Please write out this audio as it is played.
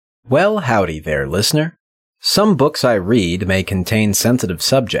Well, howdy there, listener. Some books I read may contain sensitive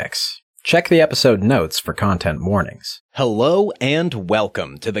subjects. Check the episode notes for content warnings. Hello and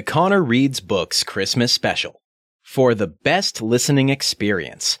welcome to the Connor Reads Books Christmas Special. For the best listening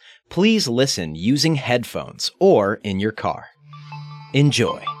experience, please listen using headphones or in your car.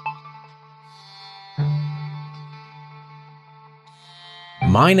 Enjoy.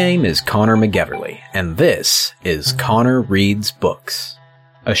 My name is Connor McGeverly, and this is Connor Reads Books,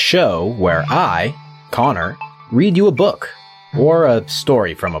 a show where I, Connor, read you a book, or a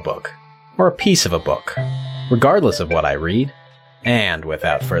story from a book, or a piece of a book, regardless of what I read. And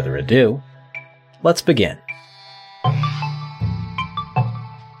without further ado, let's begin.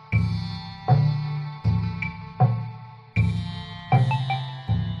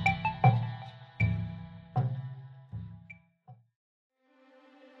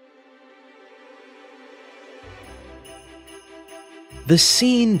 The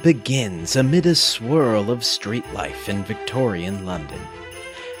scene begins amid a swirl of street life in Victorian London.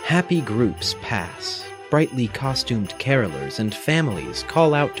 Happy groups pass, brightly costumed carolers and families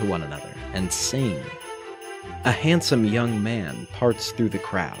call out to one another and sing. A handsome young man parts through the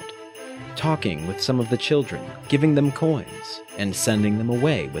crowd, talking with some of the children, giving them coins, and sending them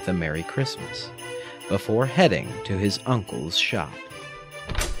away with a Merry Christmas, before heading to his uncle's shop.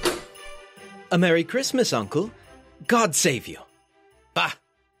 "A Merry Christmas, Uncle! God save you!" "Bah!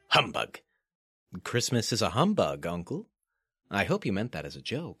 Humbug!" "Christmas is a humbug, Uncle. I hope you meant that as a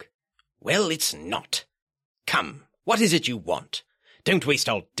joke." "Well, it's not. Come, what is it you want? Don't waste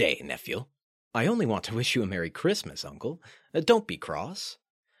all day, nephew." "I only want to wish you a Merry Christmas, Uncle. Don't be cross."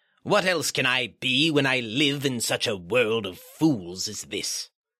 "What else can I be when I live in such a world of fools as this?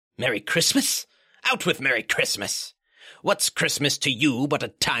 Merry Christmas? Out with Merry Christmas! What's Christmas to you but a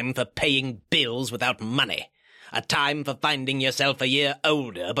time for paying bills without money? A time for finding yourself a year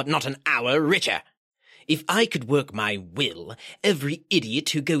older, but not an hour richer. If I could work my will, every idiot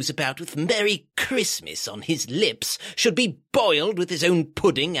who goes about with Merry Christmas on his lips should be boiled with his own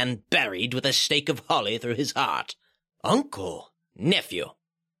pudding and buried with a stake of holly through his heart. Uncle, nephew,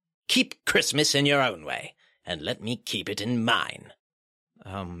 keep Christmas in your own way, and let me keep it in mine."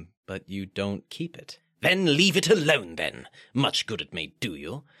 But you don't keep it." "Then leave it alone, then. Much good it may do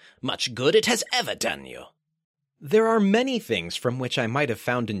you. Much good it has ever done you." "There are many things from which I might have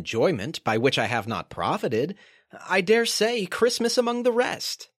found enjoyment, by which I have not profited. I dare say Christmas among the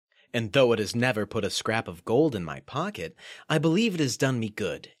rest. And though it has never put a scrap of gold in my pocket, I believe it has done me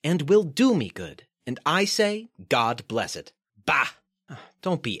good, and will do me good. And I say, God bless it." "Bah!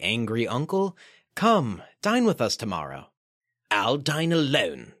 Don't be angry, Uncle. Come, dine with us tomorrow." "I'll dine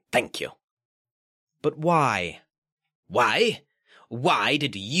alone, thank you." "But why?" "Why? Why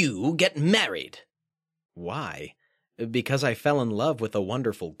did you get married?" "Why? Because I fell in love with a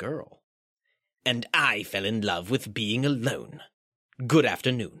wonderful girl." "And I fell in love with being alone. Good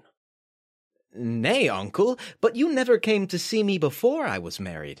afternoon." "Nay, Uncle, but you never came to see me before I was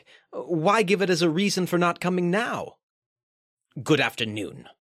married. Why give it as a reason for not coming now?" "Good afternoon."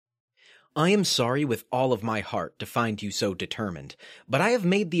 "I am sorry with all of my heart to find you so determined, but I have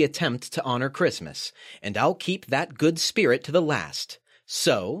made the attempt to honor Christmas, and I'll keep that good spirit to the last.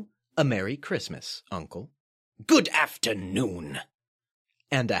 So, a Merry Christmas, Uncle." "Good afternoon."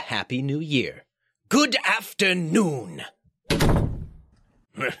 "And a Happy New Year." "Good afternoon."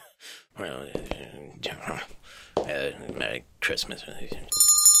 Merry Christmas.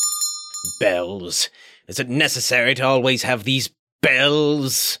 Bells. Is it necessary to always have these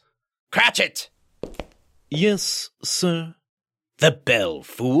bells? Cratchit! Yes, sir. "The bell,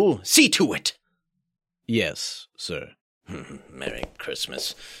 fool! See to it!" Yes, sir. Merry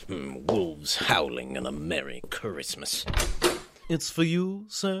Christmas. Wolves howling and a Merry Christmas. "It's for you,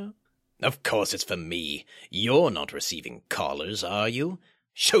 sir?" "Of course it's for me. You're not receiving callers, are you?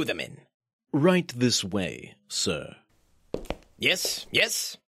 Show them in." "Right this way, sir." Yes,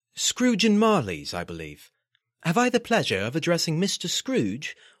 yes." "Scrooge and Marley's, I believe. Have I the pleasure of addressing Mr.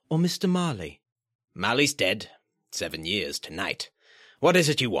 Scrooge or Mr. Marley?" "Marley's dead. 7 years tonight. What is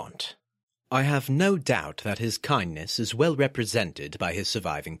it you want?" "I have no doubt that his kindness is well represented by his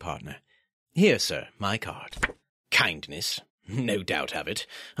surviving partner. Here, sir, my card." "Kindness? No doubt of it.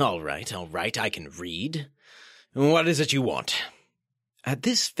 All right, I can read. What is it you want?" "At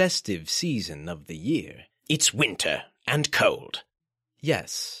this festive season of the year—" "It's winter and cold."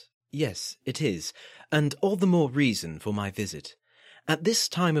 Yes, it is, and all the more reason for my visit. At this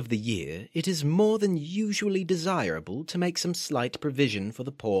time of the year, it is more than usually desirable to make some slight provision for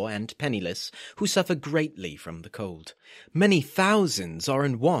the poor and penniless who suffer greatly from the cold. Many thousands are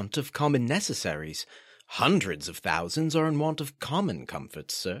in want of common necessaries. Hundreds of thousands are in want of common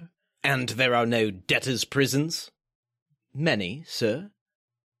comforts, sir. And there are no debtors' prisons? Many, sir.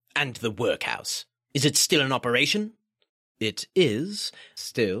 And the workhouse, is it still in operation? It is,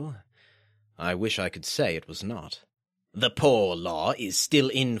 still. I wish I could say it was not. The poor law is still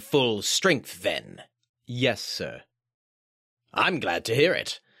in full strength, then? Yes, sir. I'm glad to hear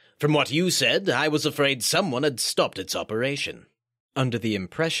it. From what you said, I was afraid someone had stopped its operation. Under the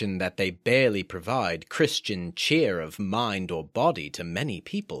impression that they barely provide Christian cheer of mind or body to many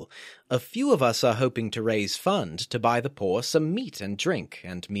people, a few of us are hoping to raise fund to buy the poor some meat and drink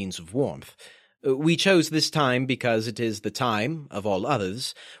and means of warmth. We chose this time because it is the time, of all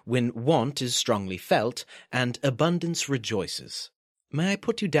others, when want is strongly felt and abundance rejoices. May I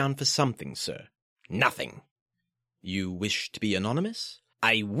put you down for something, sir? Nothing. You wish to be anonymous?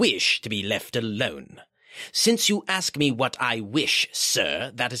 I wish to be left alone. Since you ask me what I wish,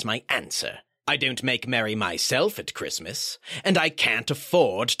 sir, that is my answer. I don't make merry myself at Christmas, and I can't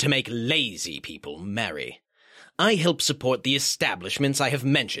afford to make lazy people merry. I help support the establishments I have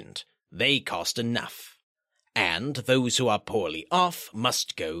mentioned. They cost enough. And those who are poorly off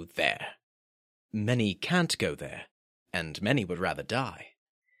must go there. Many can't go there, and many would rather die.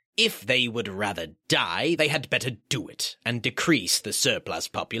 If they would rather die, they had better do it, and decrease the surplus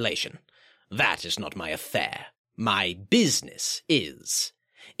population. That is not my affair. My business is.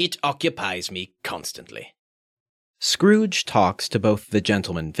 It occupies me constantly. Scrooge talks to both the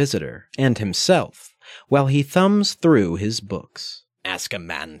gentleman visitor and himself while he thumbs through his books. Ask a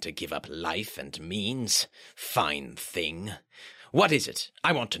man to give up life and means? Fine thing. What is it?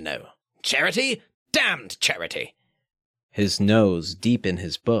 I want to know. Charity? Damned charity! His nose deep in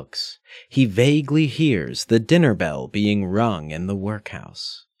his books, he vaguely hears the dinner bell being rung in the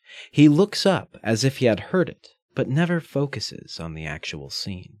workhouse. He looks up as if he had heard it, but never focuses on the actual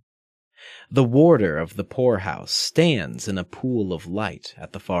scene. The warder of the poorhouse stands in a pool of light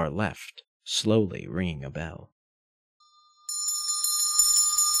at the far left, slowly ringing a bell.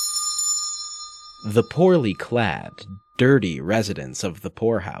 The poorly clad, dirty residents of the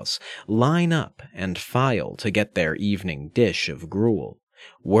poorhouse line up and file to get their evening dish of gruel,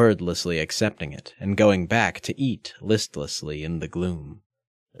 wordlessly accepting it and going back to eat listlessly in the gloom.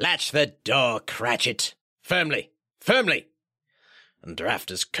 Latch the door, Cratchit! Firmly! Firmly! And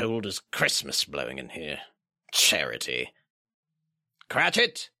draught as cold as Christmas blowing in here. Charity!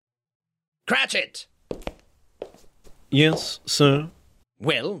 Cratchit! Cratchit! Yes, sir?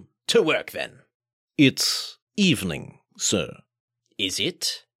 Well, to work then. It's evening, sir. Is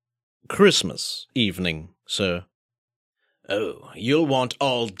it? Christmas evening, sir. Oh, you'll want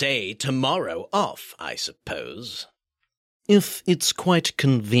all day tomorrow off, I suppose. If it's quite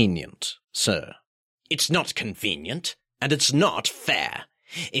convenient, sir. It's not convenient, and it's not fair.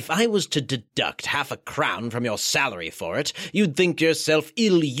 If I was to deduct £0.50 from your salary for it, you'd think yourself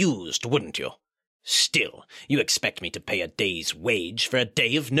ill-used, wouldn't you? Still, you expect me to pay a day's wage for a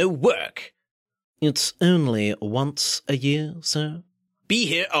day of no work. It's only once a year, sir. Be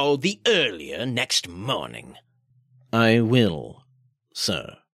here all the earlier next morning. I will,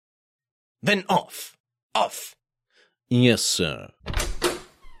 sir. Then off. Off. Yes, sir.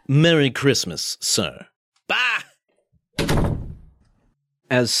 Merry Christmas, sir. Bah!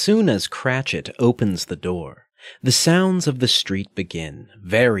 As soon as Cratchit opens the door, the sounds of the street begin,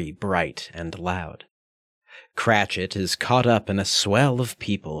 very bright and loud. Cratchit is caught up in a swell of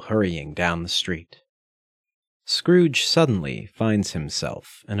people hurrying down the street. Scrooge suddenly finds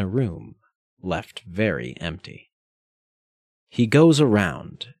himself in a room left very empty. He goes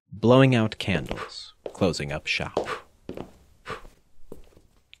around, blowing out candles, closing up shop.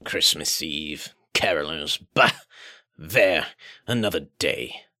 Christmas Eve, carolers, bah! There, another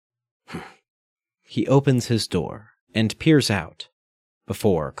day. He opens his door and peers out,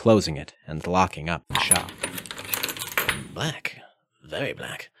 before closing it and locking up the shop. Black, very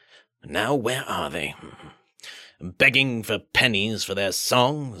black. Now where are they? Begging for pennies for their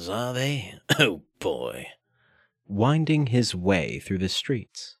songs, are they? Oh, boy. Winding his way through the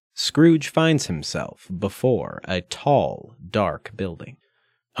streets, Scrooge finds himself before a tall, dark building.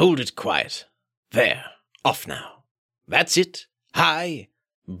 Hold it quiet. There, off now. That's it. High,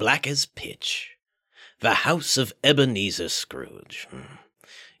 black as pitch. The house of Ebenezer Scrooge.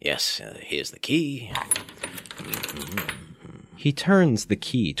 Yes, here's the key. He turns the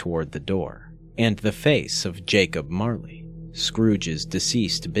key toward the door, and the face of Jacob Marley, Scrooge's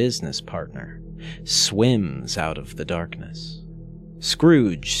deceased business partner, swims out of the darkness.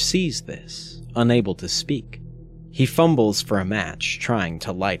 Scrooge sees this, unable to speak. He fumbles for a match, trying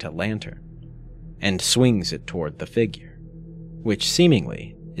to light a lantern, and swings it toward the figure, which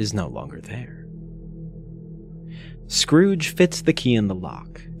seemingly is no longer there. Scrooge fits the key in the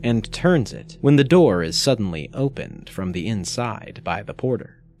lock and turns it when the door is suddenly opened from the inside by the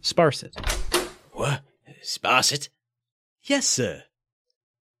porter, Sparsit. What? Sparsit? Yes, sir.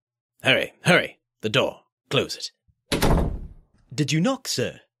 Hurry, hurry. The door. Close it. Did you knock,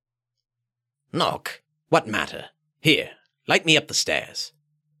 sir? Knock? What matter? Here, light me up the stairs.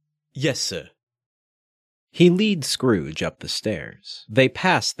 Yes, sir. He leads Scrooge up the stairs. They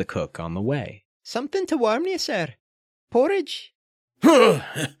pass the cook on the way. Something to warm you, sir. Porridge.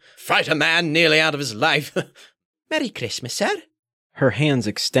 Fright a man nearly out of his life. Merry Christmas, sir. Her hands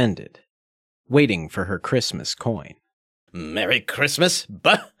extended, waiting for her Christmas coin. Merry Christmas,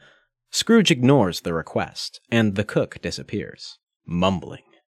 bah! Scrooge ignores the request, and the cook disappears. Mumbling,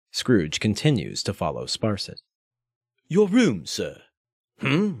 Scrooge continues to follow Sparsit. Your room, sir.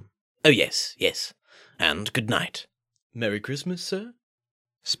 Oh, yes, yes. And good night. Merry Christmas, sir.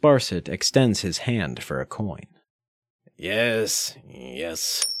 Sparsit extends his hand for a coin. Yes,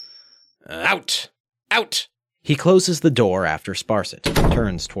 yes. Out! Out! He closes the door after Sparsit,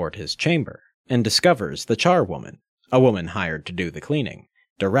 turns toward his chamber, and discovers the charwoman, a woman hired to do the cleaning,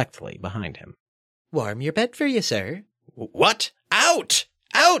 directly behind him. Warm your bed for you, sir. What? Out!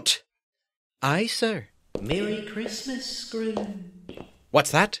 Out! Aye, sir. Merry Christmas, Scrooge.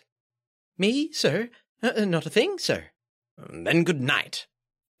 What's that? Me, sir? Not a thing, sir. Then good night.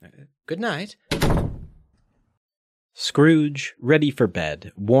 Good night. Scrooge, ready for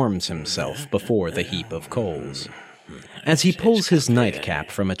bed, warms himself before the heap of coals. As he pulls his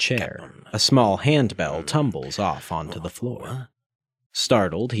nightcap from a chair, a small handbell tumbles off onto the floor.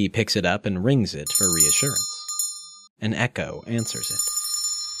 Startled, he picks it up and rings it for reassurance. An echo answers it.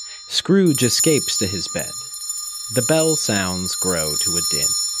 Scrooge escapes to his bed. The bell sounds grow to a din,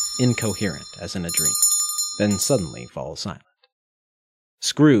 incoherent as in a dream, then suddenly fall silent.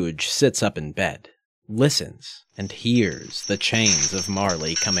 Scrooge sits up in bed, listens, and hears the chains of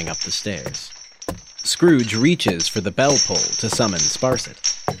Marley coming up the stairs. Scrooge reaches for the bell pull to summon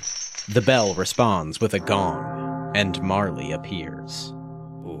Sparsit. The bell responds with a gong, and Marley appears.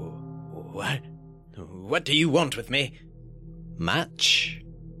 What? What do you want with me? Much.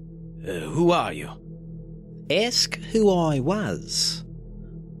 Who are you? Ask who I was.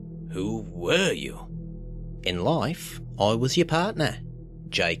 Who were you? In life, I was your partner,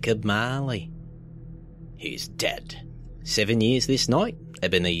 Jacob Marley. He's dead. 7 years this night,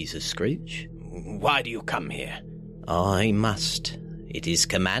 Ebenezer Scrooge. Why do you come here? I must. It is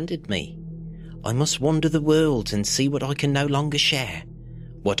commanded me. I must wander the world and see what I can no longer share.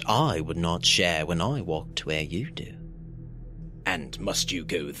 What I would not share when I walked where you do. And must you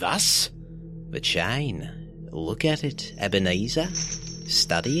go thus? The chain. Look at it, Ebenezer.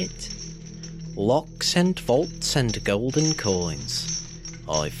 Study it. Locks and vaults and golden coins.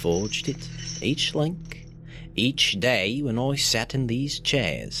 I forged it, each link. Each day when I sat in these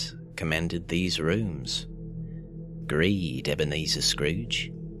chairs, commanded these rooms. Greed, Ebenezer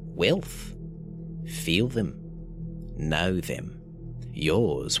Scrooge. Wealth. Feel them. Know them.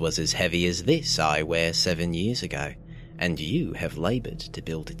 Yours was as heavy as this I wear 7 years ago, and you have laboured to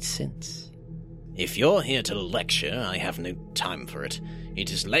build it since. If you're here to lecture, I have no time for it.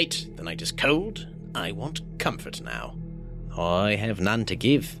 It is late, the night is cold. I want comfort now. I have none to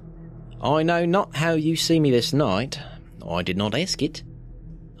give. I know not how you see me this night. I did not ask it.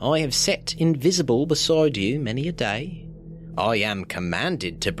 I have sat invisible beside you many a day. I am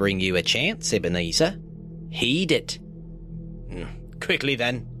commanded to bring you a chance, Ebenezer. Heed it. Quickly,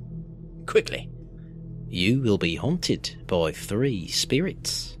 then. Quickly. You will be haunted by 3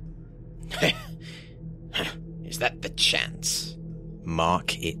 spirits. Is that the chance?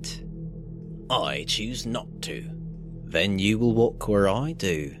 Mark it. I choose not to. Then you will walk where I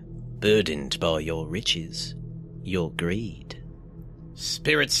do, burdened by your riches, your greed.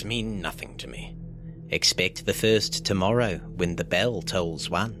 Spirits mean nothing to me. Expect the first tomorrow when the bell tolls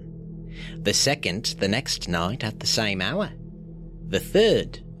 1. The second the next night at the same hour. The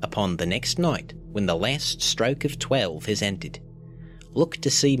third upon the next night when the last stroke of 12 has ended. Look to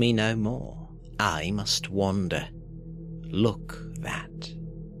see me no more. I must wander. Look that.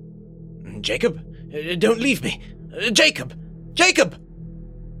 Jacob, don't leave me. Jacob! Jacob!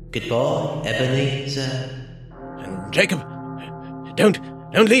 Goodbye, Ebenezer. Jacob,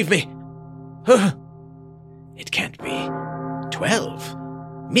 don't leave me. It can't be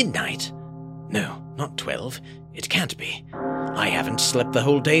 12. Midnight. No, not 12. It can't be. I haven't slept the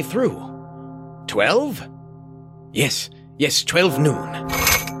whole day through. 12? Yes, 12 noon.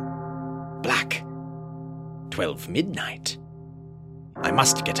 Black. 12 midnight. I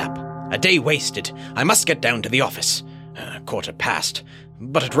must get up. A day wasted. I must get down to the office. 1:15.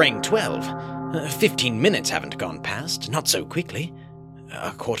 But it rang 12. 15 minutes haven't gone past. Not so quickly.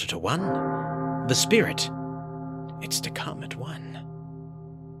 1:15. The spirit. It's to come at 1.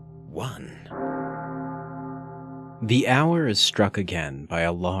 1. The hour is struck again by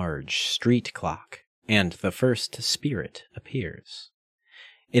a large street clock, and the first spirit appears.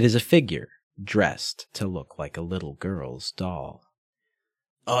 It is a figure dressed to look like a little girl's doll.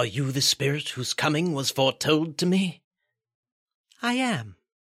 Are you the spirit whose coming was foretold to me? I am.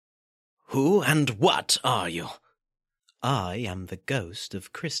 Who and what are you? I am the ghost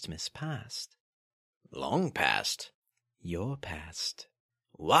of Christmas past. Long past. Your past.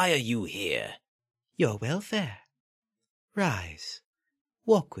 Why are you here? Your welfare. Rise.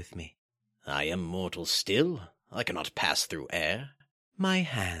 Walk with me. I am mortal still. I cannot pass through air. My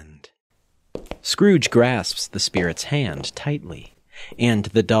hand. Scrooge grasps the spirit's hand tightly, and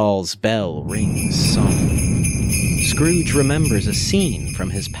the doll's bell rings softly. Scrooge remembers a scene from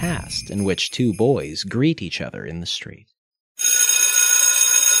his past in which two boys greet each other in the street.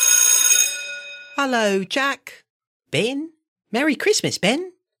 Hello, Jack. Ben? Merry Christmas,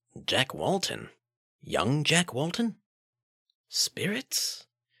 Ben. Jack Walton. Young Jack Walton? Spirits?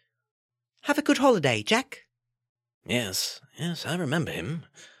 Have a good holiday, Jack. Yes, I remember him.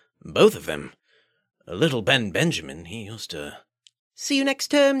 Both of them. Little Ben Benjamin, he used to... See you next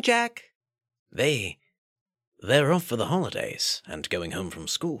term, Jack. They're off for the holidays and going home from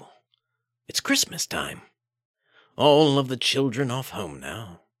school. It's Christmas time. All of the children off home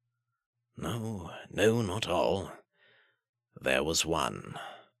now. No, not all. There was one.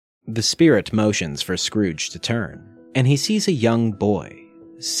 The spirit motions for Scrooge to turn, and he sees a young boy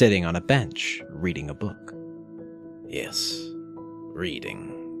sitting on a bench reading a book. Yes,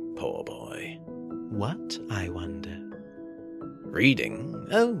 reading, poor boy. What, I wonder? Reading?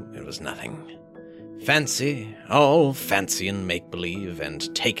 Oh, it was nothing. Fancy, all fancy and make-believe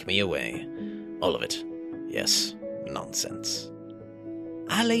and take me away. All of it. Yes, nonsense.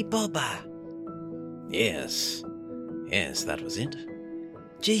 Ali Baba. Yes, that was it.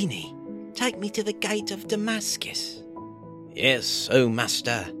 Genie, take me to the gate of Damascus. Yes, O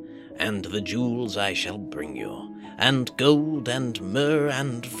master, and the jewels I shall bring you, and gold and myrrh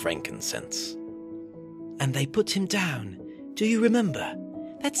and frankincense. And they put him down. Do you remember?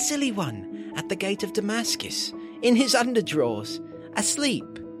 That silly one at the gate of Damascus, in his underdrawers, asleep.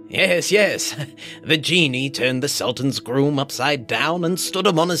 Yes. The genie turned the Sultan's groom upside down and stood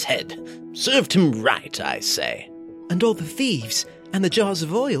him on his head. Served him right, I say. And all the thieves, and the jars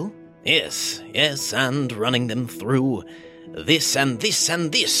of oil. Yes, and running them through. This and this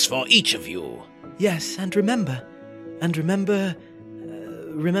and this for each of you. Yes, and remember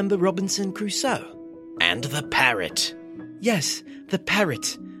Robinson Crusoe. And the parrot. Yes, the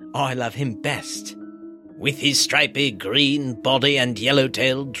parrot. I love him best. With his stripy green body and yellow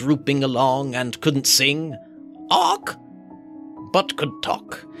tail drooping along and couldn't sing, awk, but could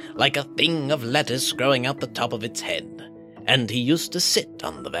talk, like a thing of lettuce growing out the top of its head. And he used to sit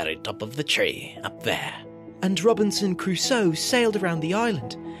on the very top of the tree, up there. And Robinson Crusoe sailed around the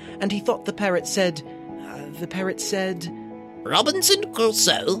island, and he thought the parrot said, Robinson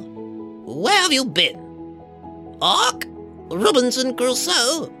Crusoe, where have you been? Awk, Robinson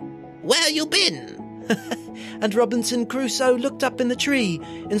Crusoe, where you been? And Robinson Crusoe looked up in the tree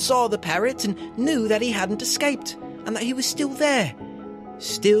and saw the parrot and knew that he hadn't escaped and that he was still there,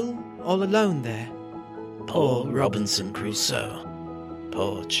 still all alone there. Poor Robinson Crusoe.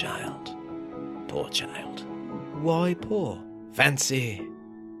 Poor child. Why poor? Fancy.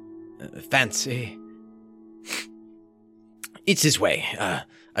 It's his way,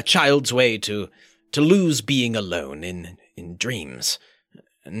 a child's way to lose being alone in dreams.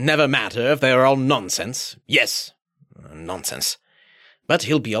 Never matter if they are all nonsense. Yes, nonsense. But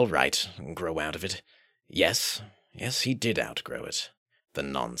he'll be all right, grow out of it. Yes, he did outgrow it. The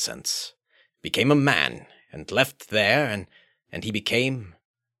nonsense. Became a man, and left there, and he became...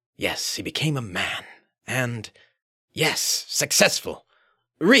 Yes, he became a man. And... Yes, successful.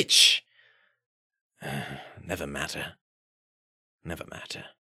 Rich. Never matter.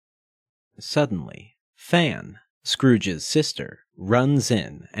 Suddenly, Fan, Scrooge's sister, runs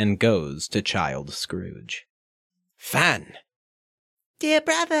in and goes to Child Scrooge. Fan! Dear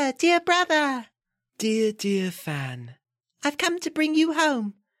brother! Dear Fan, I've come to bring you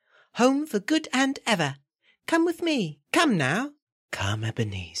home. Home for good and ever. Come with me. Come now. Come,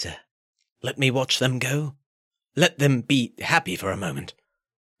 Ebenezer. Let me watch them go. Let them be happy for a moment.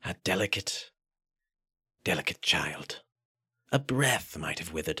 A delicate child. A breath might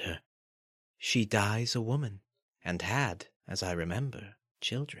have withered her. She dies a woman, and had, as I remember,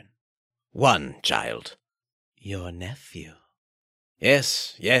 children. One child. Your nephew.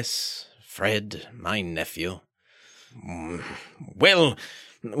 Yes, Fred, my nephew. Well,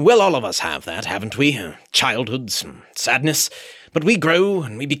 all of us have that, haven't we? Childhoods, sadness. But we grow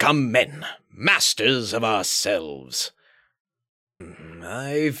and we become men, masters of ourselves.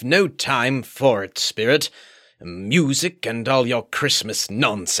 I've no time for it, Spirit. Music and all your Christmas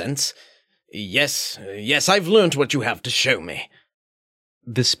nonsense. Yes, I've learnt what you have to show me.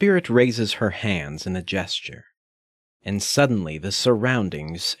 The Spirit raises her hands in a gesture, and suddenly the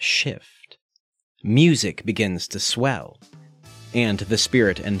surroundings shift. Music begins to swell, and the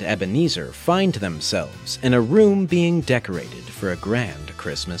Spirit and Ebenezer find themselves in a room being decorated for a grand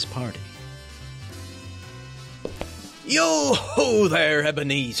Christmas party. Yo-ho there,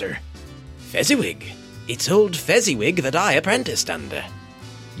 Ebenezer! Fezziwig! It's old Fezziwig that I apprenticed under.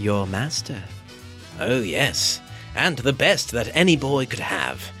 Your master? Oh, yes, and the best that any boy could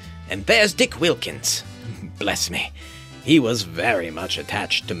have. And there's Dick Wilkins. Bless me, he was very much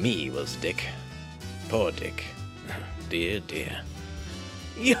attached to me, was Dick. Poor Dick. Dear, dear.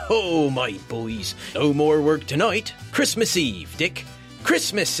 Yo, my boys, no more work tonight. Christmas Eve, Dick.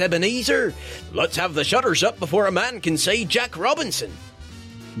 Christmas, Ebenezer. Let's have the shutters up before a man can say Jack Robinson.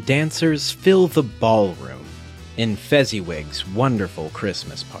 Dancers fill the ballroom in Fezziwig's wonderful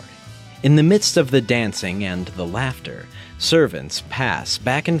Christmas party. In the midst of the dancing and the laughter, servants pass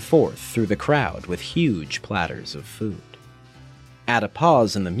back and forth through the crowd with huge platters of food. At a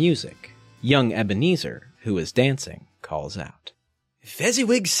pause in the music, young Ebenezer, who is dancing, calls out,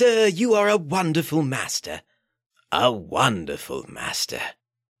 Fezziwig, sir, you are a wonderful master. A wonderful master.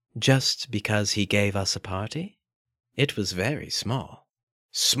 Just because he gave us a party? It was very small.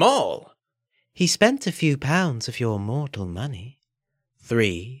 Small? He spent a few pounds of your mortal money.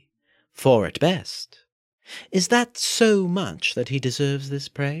 3, 4 at best. Is that so much that he deserves this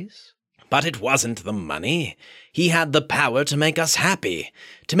praise? But it wasn't the money. He had the power to make us happy,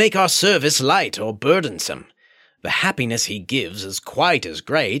 to make our service light or burdensome. The happiness he gives is quite as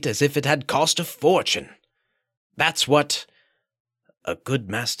great as if it had cost a fortune. That's what a good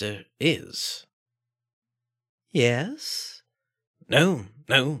master is. Yes? No,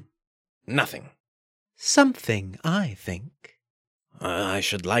 nothing. Something, I think. I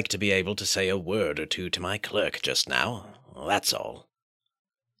should like to be able to say a word or two to my clerk just now, that's all.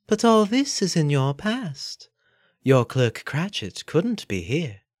 But all this is in your past. Your clerk Cratchit couldn't be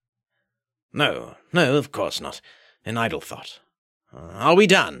here. No, of course not. An idle thought. Are we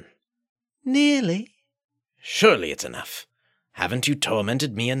done? Nearly. Surely it's enough. Haven't you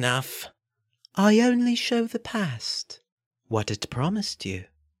tormented me enough? I only show the past, what it promised you.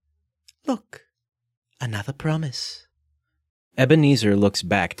 Look, another promise. Ebenezer looks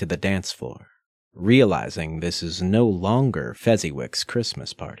back to the dance floor, realizing this is no longer Fezziwig's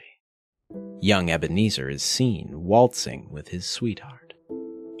Christmas party. Young Ebenezer is seen waltzing with his sweetheart.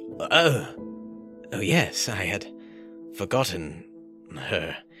 Oh yes, I had forgotten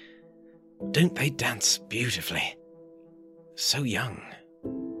her. Don't they dance beautifully? So young.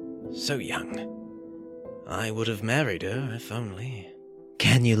 I would have married her if only.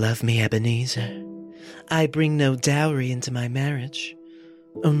 Can you love me, Ebenezer? I bring no dowry into my marriage.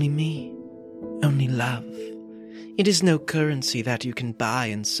 Only me. Only love. It is no currency that you can buy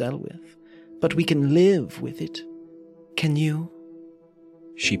and sell with, but we can live with it. Can you?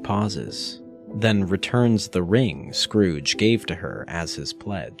 She pauses, then returns the ring Scrooge gave to her as his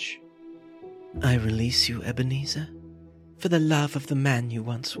pledge. I release you, Ebenezer, for the love of the man you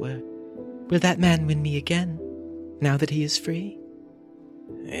once were. Will that man win me again, now that he is free?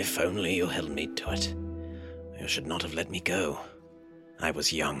 If only you held me to it. You should not have let me go. I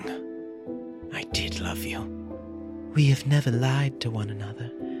was young. I did love you. We have never lied to one another.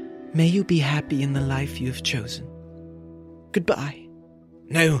 May you be happy in the life you have chosen. Goodbye.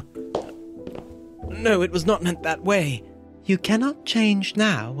 No, it was not meant that way. You cannot change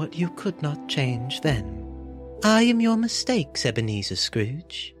now what you could not change then. I am your mistakes, Ebenezer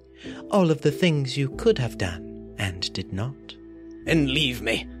Scrooge. All of the things you could have done and did not. Then leave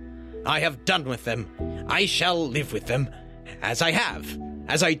me. I have done with them. I shall live with them, as I have,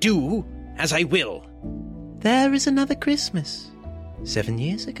 as I do, as I will. There is another Christmas, 7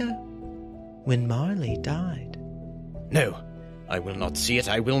 years ago, when Marley died. No, I will not see it.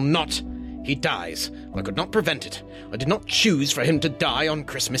 I will not. He dies. I could not prevent it. I did not choose for him to die on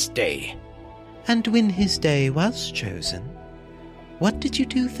Christmas Day. And when his day was chosen, what did you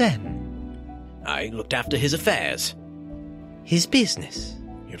do then? I looked after his affairs. His business?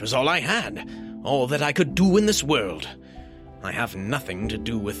 It was all I had, all that I could do in this world. I have nothing to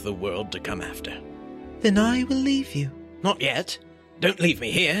do with the world to come after. Then I will leave you. Not yet. Don't leave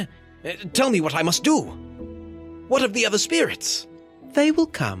me here. Tell me what I must do. What of the other spirits? They will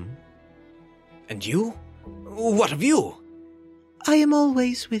come. And you? What have you? I am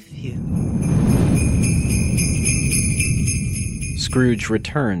always with you. Scrooge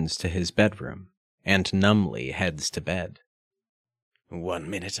returns to his bedroom and numbly heads to bed. 1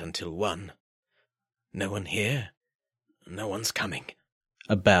 minute until 1. No one here. No one's coming.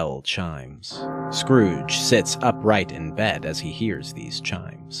 A bell chimes. Scrooge sits upright in bed as he hears these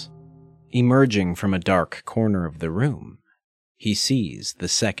chimes. Emerging from a dark corner of the room, he sees the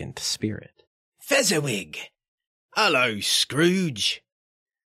second spirit. Fezziwig! Hello, Scrooge.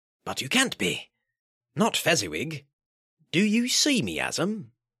 But you can't be. Not Fezziwig. Do you see me as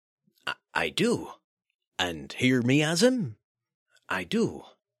him? I do. And hear me as him? I do.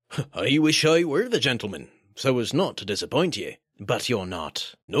 I wish I were the gentleman, so as not to disappoint you. But you're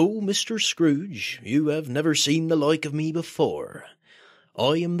not. No, Mr. Scrooge, you have never seen the like of me before.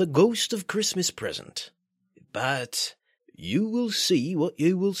 I am the ghost of Christmas Present. But you will see what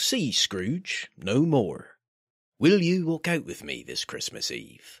you will see, Scrooge, no more. Will you walk out with me this Christmas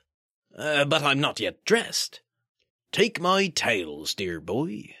Eve? But I'm not yet dressed. Take my tales, dear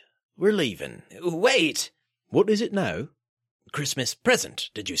boy. We're leaving. Wait! What is it now? Christmas present,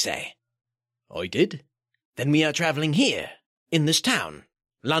 did you say? I did. Then we are travelling here, in this town.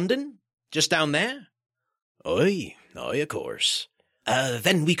 London? Just down there? Aye, of course.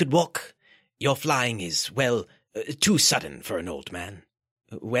 Then we could walk. Your flying is, well, too sudden for an old man.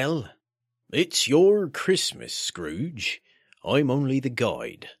 Well, it's your Christmas, Scrooge. I'm only the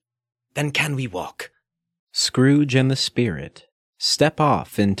guide. Then can we walk? Scrooge and the spirit step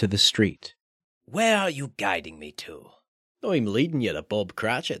off into the street. Where are you guiding me to? I'm leading you to Bob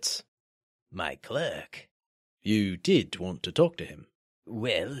Cratchit's. My clerk. You did want to talk to him?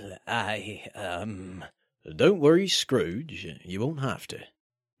 Well, Don't worry, Scrooge. You won't have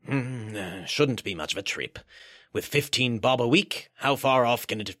to. Shouldn't be much of a trip. With 15 bob a week, how far off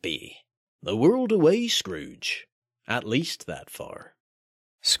can it be? The world away, Scrooge. At least that far.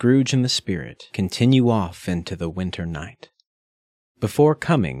 Scrooge and the spirit continue off into the winter night, before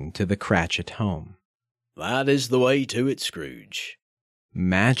coming to the Cratchit home. That is the way to it, Scrooge.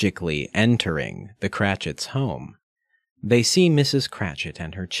 Magically entering the Cratchit's home, they see Mrs. Cratchit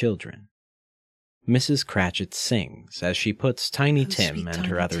and her children. Mrs. Cratchit sings as she puts Tiny Tim and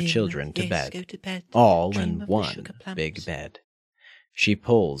her other children to bed, all in one big bed. She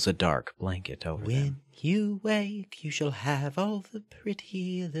pulls a dark blanket over them. When you wake, you shall have all the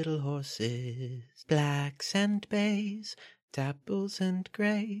pretty little horses, blacks and bays, dapples and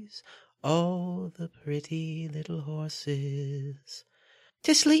greys, all the pretty little horses.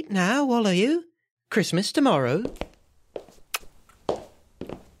 To sleep now, all of you. Christmas tomorrow.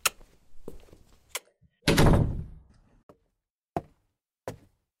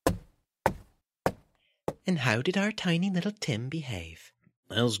 And how did our tiny little Tim behave?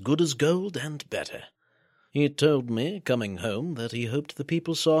 As good as gold and better. He told me, coming home, that he hoped the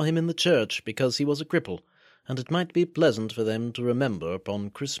people saw him in the church because he was a cripple, and it might be pleasant for them to remember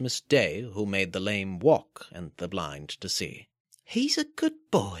upon Christmas Day who made the lame walk and the blind to see. He's a good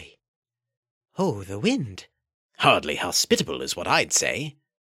boy. Oh, the wind. Hardly hospitable is what I'd say.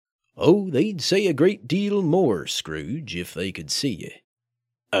 Oh, they'd say a great deal more, Scrooge, if they could see you.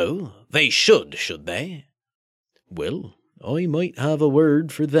 Oh, they should they? Well, I might have a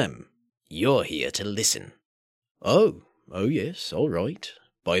word for them. You're here to listen. Oh, yes, all right.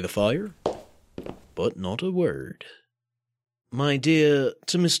 By the fire? But not a word. My dear,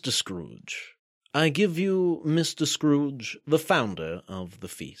 to Mr. Scrooge, I give you, Mr. Scrooge, the founder of the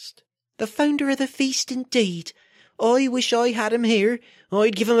feast. The founder of the feast, indeed. I wish I had him here.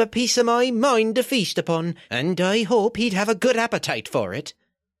 I'd give him a piece of my mind to feast upon, and I hope he'd have a good appetite for it.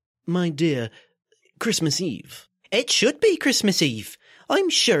 My dear, Christmas Eve. It should be Christmas Eve, I'm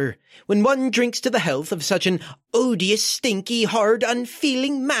sure, when one drinks to the health of such an odious, stinky, hard,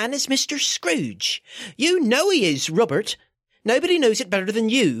 unfeeling man as Mr. Scrooge. You know he is, Robert. Nobody knows it better than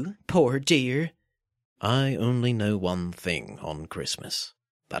you, poor dear. I only know one thing on Christmas,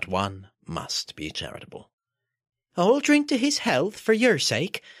 that one must be charitable. I'll drink to his health for your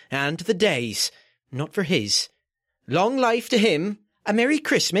sake, and the day's, not for his. Long life to him, a Merry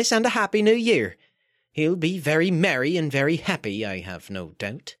Christmas and a Happy New Year. He'll be very merry and very happy, I have no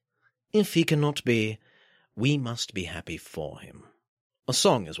doubt. If he cannot be, we must be happy for him. A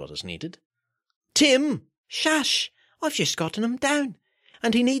song is what is needed. Tim! Shush! I've just gotten him down,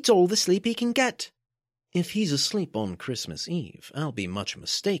 and he needs all the sleep he can get. If he's asleep on Christmas Eve, I'll be much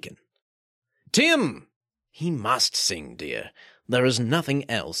mistaken. Tim! He must sing, dear. There is nothing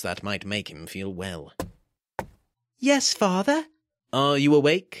else that might make him feel well. Yes, father. Are you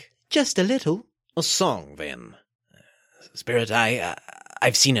awake? Just a little. A song, then. Spirit,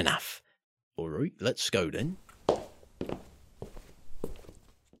 I've seen enough. All right, let's go then.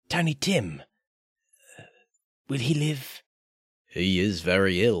 Tiny Tim. Will he live? He is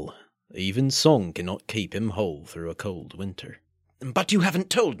very ill. Even song cannot keep him whole through a cold winter. But you haven't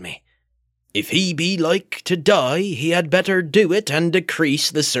told me. If he be like to die, he had better do it and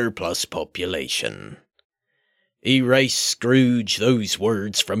decrease the surplus population. Erase, Scrooge, those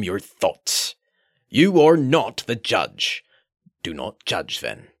words from your thoughts. You are not the judge. Do not judge,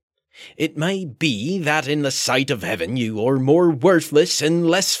 then. It may be that in the sight of heaven you are more worthless and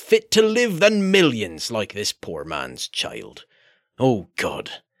less fit to live than millions like this poor man's child. Oh, God!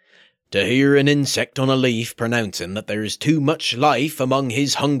 To hear an insect on a leaf pronouncing that there is too much life among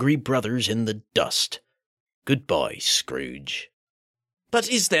his hungry brothers in the dust. Goodbye, Scrooge. But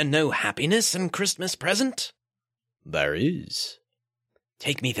is there no happiness in Christmas present? There is.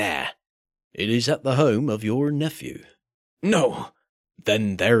 Take me there. It is at the home of your nephew. No.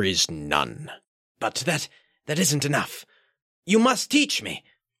 Then there is none. But that isn't enough. You must teach me.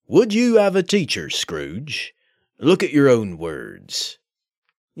 Would you have a teacher, Scrooge? Look at your own words.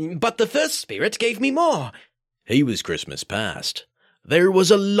 But the first spirit gave me more. He was Christmas past. There was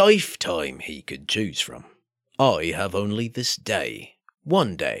a lifetime he could choose from. I have only this day,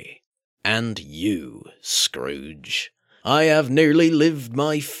 one day. And you, Scrooge. I have nearly lived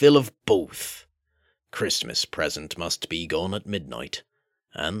my fill of both. Christmas present must be gone at midnight,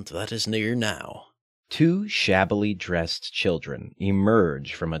 and that is near now. 2 shabbily dressed children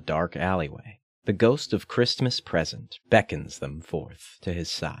emerge from a dark alleyway. The ghost of Christmas present beckons them forth to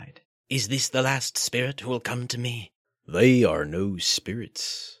his side. Is this the last spirit who will come to me? They are no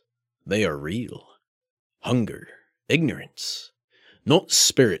spirits. They are real. Hunger, ignorance. Not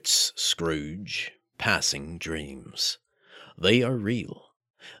spirits, Scrooge, passing dreams. They are real.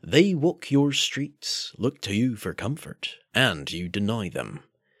 They walk your streets, look to you for comfort, and you deny them.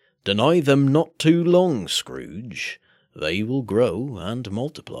 Deny them not too long, Scrooge. They will grow and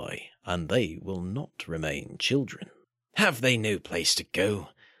multiply, and they will not remain children. Have they no place to go?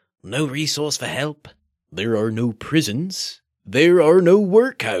 No resource for help? There are no prisons. There are no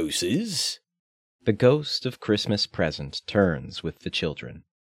workhouses. The ghost of Christmas present turns with the children.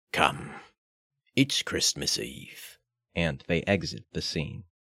 Come, it's Christmas Eve. And they exit the scene.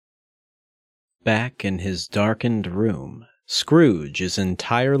 Back in his darkened room, Scrooge is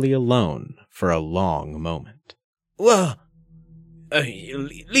entirely alone for a long moment. Whoa!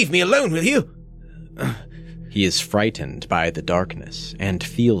 Leave me alone, will you? He is frightened by the darkness and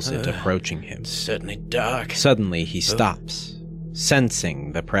feels it approaching him. It's certainly dark. Suddenly he stops,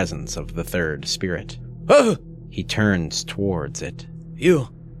 sensing the presence of the third spirit. Oh! He turns towards it. You?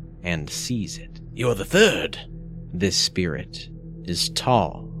 And sees it. You're the third. This spirit is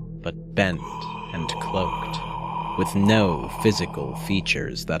tall, but bent and cloaked, with no physical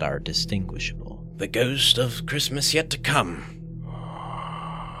features that are distinguishable. The ghost of Christmas yet to come.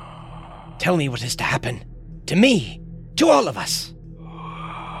 Tell me what is to happen. To me. To all of us.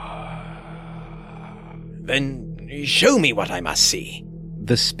 Then show me what I must see.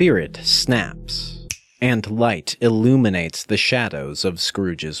 The spirit snaps, and light illuminates the shadows of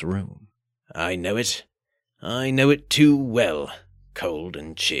Scrooge's room. I know it. I know it too well, cold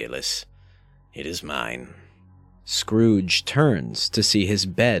and cheerless. It is mine. Scrooge turns to see his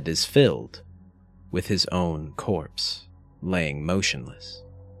bed is filled with his own corpse, laying motionless.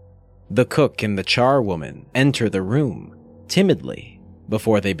 The cook and the charwoman enter the room, timidly,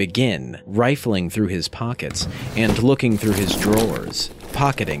 before they begin rifling through his pockets and looking through his drawers,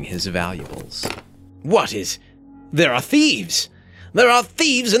 pocketing his valuables. What is? There are thieves! There are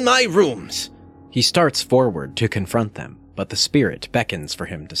thieves in my rooms! He starts forward to confront them, but the spirit beckons for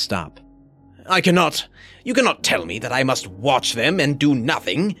him to stop. I cannot. You cannot tell me that I must watch them and do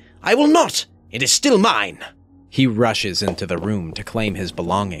nothing. I will not. It is still mine. He rushes into the room to claim his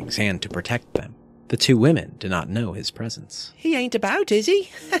belongings and to protect them. The 2 women do not know his presence. He ain't about, is he?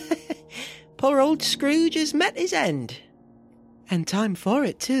 Poor old Scrooge has met his end. And time for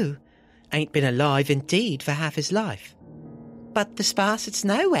it, too. Ain't been alive indeed for half his life. But the Sparsit's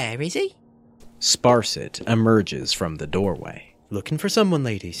nowhere, is he? Sparsit emerges from the doorway. Looking for someone,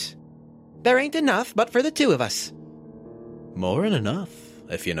 ladies. There ain't enough but for the 2 of us. More than enough,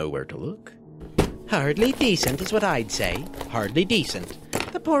 if you know where to look. Hardly decent is what I'd say. Hardly decent.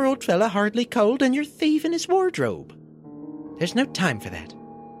 The poor old fella hardly cold and you're thieving his wardrobe. There's no time for that.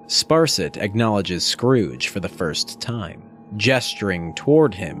 Sparsit acknowledges Scrooge for the first time, gesturing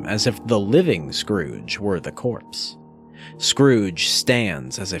toward him as if the living Scrooge were the corpse. Scrooge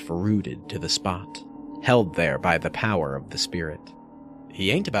stands as if rooted to the spot, held there by the power of the spirit.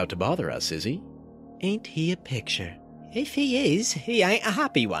 He ain't about to bother us, is he? Ain't he a picture? If he is, he ain't a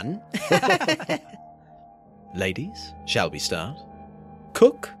happy one. Ladies, shall we start?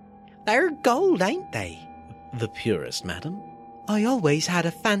 Cook? They're gold, ain't they? The purest, madam. I always had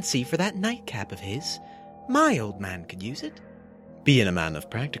a fancy for that nightcap of his. My old man could use it. Being a man of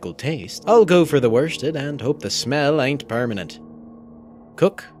practical taste, I'll go for the worsted and hope the smell ain't permanent.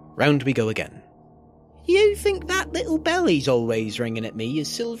 Cook, round we go again. You think that little belly's always ringing at me is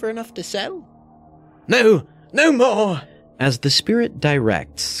silver enough to sell? No, no more! As the spirit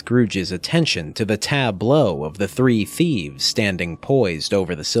directs Scrooge's attention to the tableau of the three thieves standing poised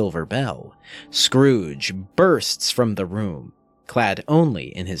over the silver bell, Scrooge bursts from the room, clad only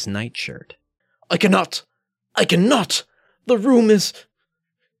in his nightshirt. I cannot! The room is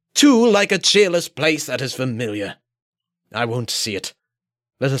too like a cheerless place that is familiar. I won't see it.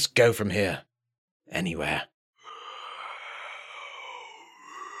 Let us go from here. Anywhere.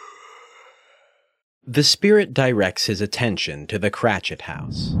 The spirit directs his attention to the Cratchit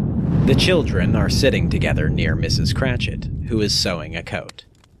house. The children are sitting together near Mrs. Cratchit, who is sewing a coat.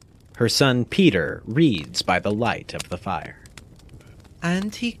 Her son Peter reads by the light of the fire.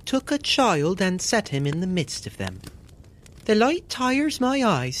 And he took a child and set him in the midst of them. The light tires my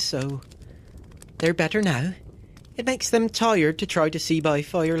eyes, so they're better now. It makes them tired to try to see by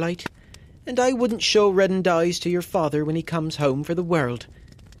firelight, and I wouldn't show reddened eyes to your father when he comes home for the world.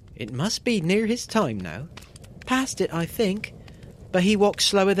 It must be near his time now. Past it, I think, but he walks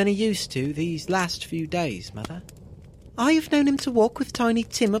slower than he used to these last few days, Mother. I have known him to walk with Tiny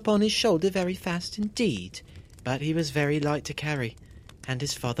Tim upon his shoulder very fast indeed, but he was very light to carry, and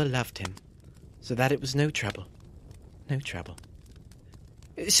his father loved him, so that it was no trouble. No trouble.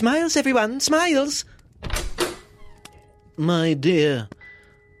 Smiles, everyone, smiles! My dear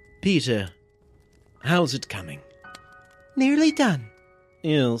Peter, how's it coming? Nearly done.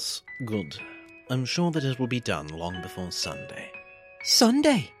 Yes, good. I'm sure that it will be done long before Sunday.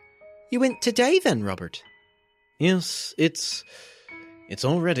 Sunday? You went today then, Robert? Yes, it's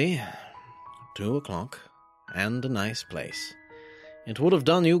already 2:00, and a nice place. It would have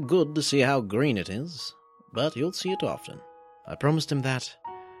done you good to see how green it is, but you'll see it often. I promised him that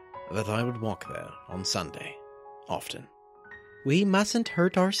I would walk there on Sunday, often. We mustn't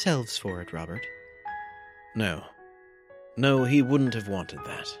hurt ourselves for it, Robert. No, he wouldn't have wanted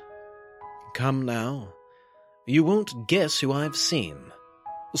that. Come now, you won't guess who I've seen.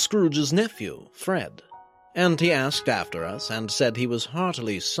 Scrooge's nephew, Fred. And he asked after us and said he was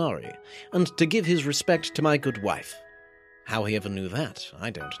heartily sorry, and to give his respect to my good wife. How he ever knew that, I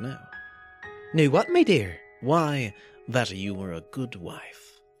don't know. Knew what, my dear? Why, that you were a good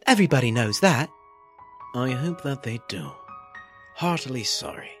wife. Everybody knows that. I hope that they do. Heartily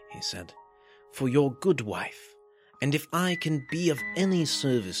sorry, he said, for your good wife, and if I can be of any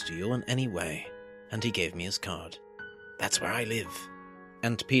service to you in any way. And he gave me his card. That's where I live.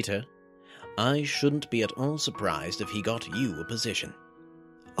 And Peter, I shouldn't be at all surprised if he got you a position.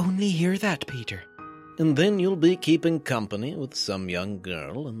 Only hear that, Peter. And then you'll be keeping company with some young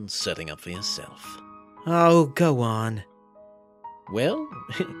girl and setting up for yourself. Oh, go on. Well,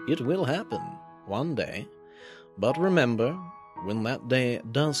 it will happen, one day. But remember, when that day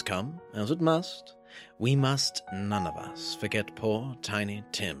does come, as it must, we must none of us forget poor Tiny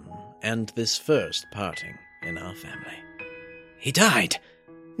Tim and this first parting in our family. He died!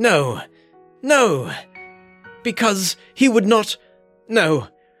 No! Because he would not... No,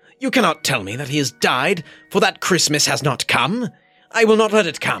 you cannot tell me that he has died, for that Christmas has not come. I will not let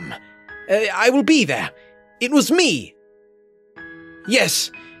it come. I will be there. It was me.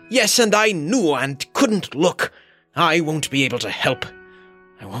 Yes, and I knew and couldn't look. I won't be able to help.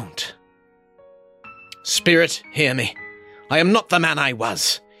 I won't. Spirit, hear me. I am not the man I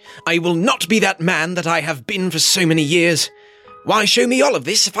was. I will not be that man that I have been for so many years. Why show me all of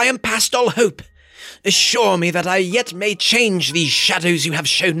this if I am past all hope? Assure me that I yet may change these shadows you have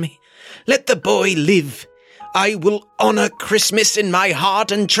shown me. Let the boy live. I will honor Christmas in my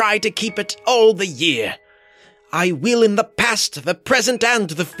heart and try to keep it all the year. I will in the past, the present, and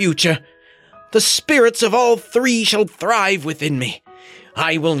the future. The spirits of all three shall thrive within me.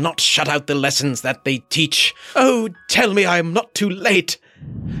 I will not shut out the lessons that they teach. Oh, tell me I am not too late.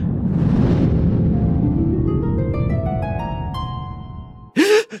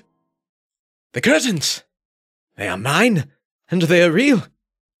 The curtains! They are mine, and they are real.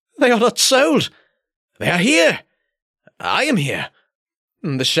 They are not sold. They are here. I am here.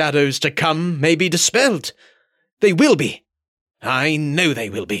 The shadows to come may be dispelled. They will be. I know they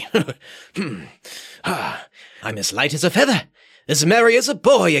will be. I'm as light as a feather, as merry as a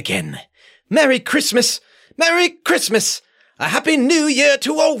boy again. Merry Christmas! Merry Christmas! A Happy New Year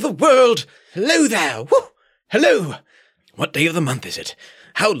to all the world! Hello there! Woo! Hello! What day of the month is it?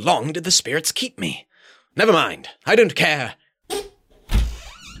 How long did the spirits keep me? Never mind, I don't care.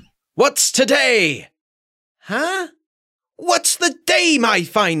 What's today? Huh? What's the day, my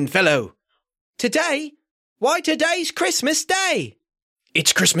fine fellow? Today? Why, today's Christmas Day.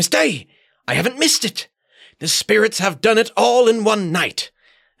 It's Christmas Day. I haven't missed it. The spirits have done it all in one night.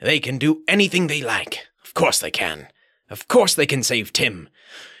 They can do anything they like. Of course they can. Of course they can save Tim.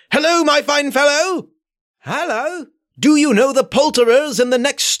 Hello, my fine fellow. Hello. Do you know the poulterers in the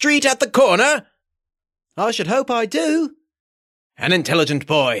next street at the corner? I should hope I do. An intelligent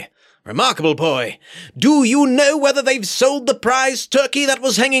boy. Remarkable boy. Do you know whether they've sold the prize turkey that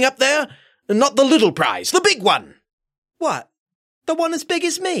was hanging up there? Not the little prize, the big one. What? The one as big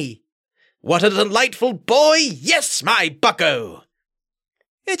as me? What a delightful boy! Yes, my bucko!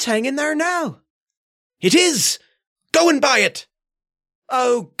 It's hanging there now. It is! Go and buy it!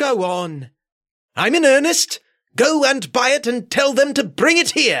 Oh, go on. I'm in earnest. Go and buy it and tell them to bring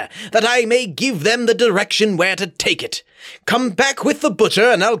it here, that I may give them the direction where to take it. Come back with the butcher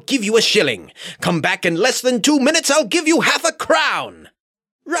and I'll give you a shilling. Come back in less than 2 minutes, I'll give you half a crown.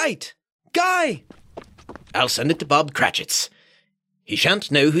 Right. Guy! I'll send it to Bob Cratchit's. He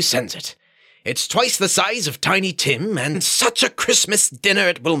shan't know who sends it. It's twice the size of Tiny Tim, and such a Christmas dinner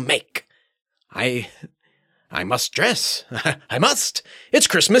it will make. I must dress. I must. It's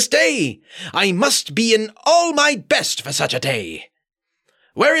Christmas Day. I must be in all my best for such a day.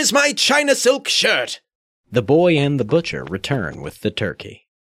 Where is my China silk shirt? The boy and the butcher return with the turkey.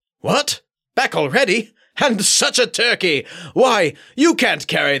 What? Back already? And such a turkey! Why, you can't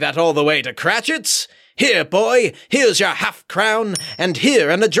carry that all the way to Cratchit's. Here, boy, here's your half-crown, and here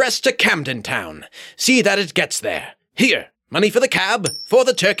an address to Camden Town. See that it gets there. Here, money for the cab, for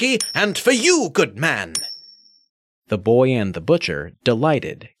the turkey, and for you, good man. The boy and the butcher,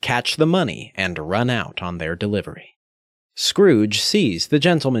 delighted, catch the money and run out on their delivery. Scrooge sees the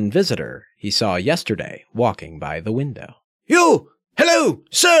gentleman visitor he saw yesterday walking by the window. You! Hello,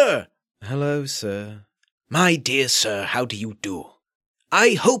 sir! Hello, sir. My dear sir, how do you do?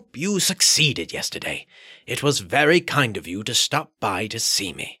 I hope you succeeded yesterday. It was very kind of you to stop by to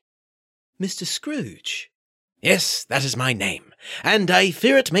see me. Mr. Scrooge? Yes, that is my name, and I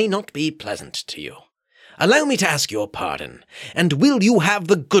fear it may not be pleasant to you. Allow me to ask your pardon, and will you have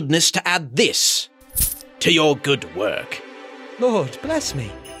the goodness to add this to your good work? Lord bless me.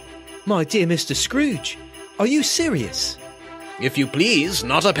 My dear Mr. Scrooge, are you serious? If you please,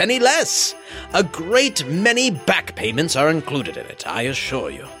 not a penny less. A great many back payments are included in it, I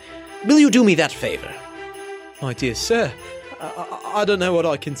assure you. Will you do me that favor? My dear sir, I don't know what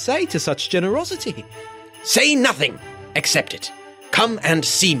I can say to such generosity. Say nothing. Accept it. Come and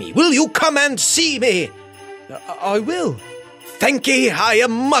see me. Will you come and see me? I will. Thank ye. I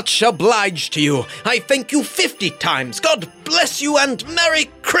am much obliged to you. I thank you 50 times. God bless you and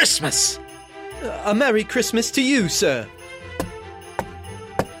Merry Christmas. A Merry Christmas to you, sir.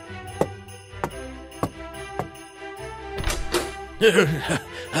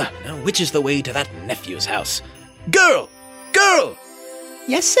 Now, which is the way to that nephew's house? Girl! Girl!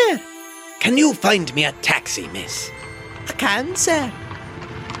 Yes, sir. Can you find me a taxi, miss? I can, sir.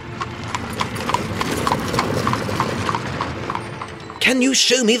 Can you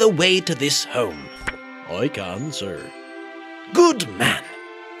show me the way to this home? I can, sir. Good man.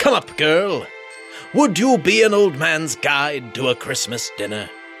 Come up, girl. Would you be an old man's guide to a Christmas dinner?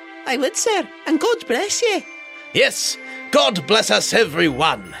 I would, sir, and God bless you. Yes, God bless us,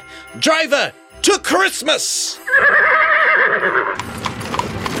 everyone. Driver, to Christmas!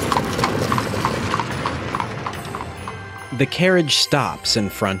 The carriage stops in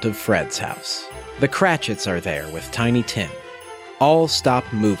front of Fred's house. The Cratchits are there with Tiny Tim. All stop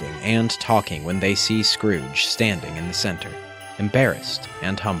moving and talking when they see Scrooge standing in the center, embarrassed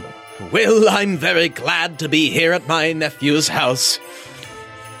and humble. Well, I'm very glad to be here at my nephew's house.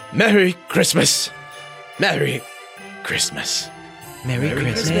 Merry Christmas. Merry Christmas. Merry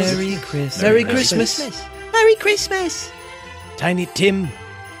Christmas. Merry Christmas. Merry Christmas. Merry Christmas. Tiny Tim,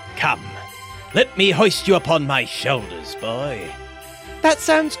 come. Let me hoist you upon my shoulders, boy. That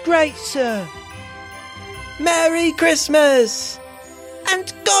sounds great, sir. Merry Christmas.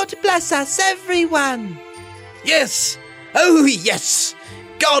 And God bless us, everyone. Yes. Oh, yes.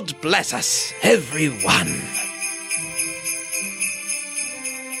 God bless us, everyone.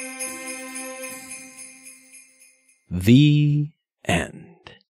 The end.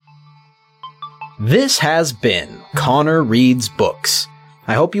 This has been Connor Reads Books.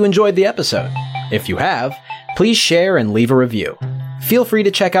 I hope you enjoyed the episode. If you have, please share and leave a review. Feel free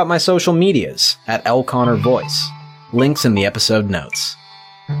to check out my social medias at LConnorVoice. Links in the episode notes.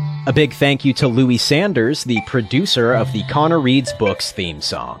 A big thank you to Louis Sanders, the producer of the Connor Reads Books theme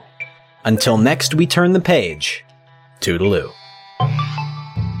song. Until next we turn the page, toodaloo.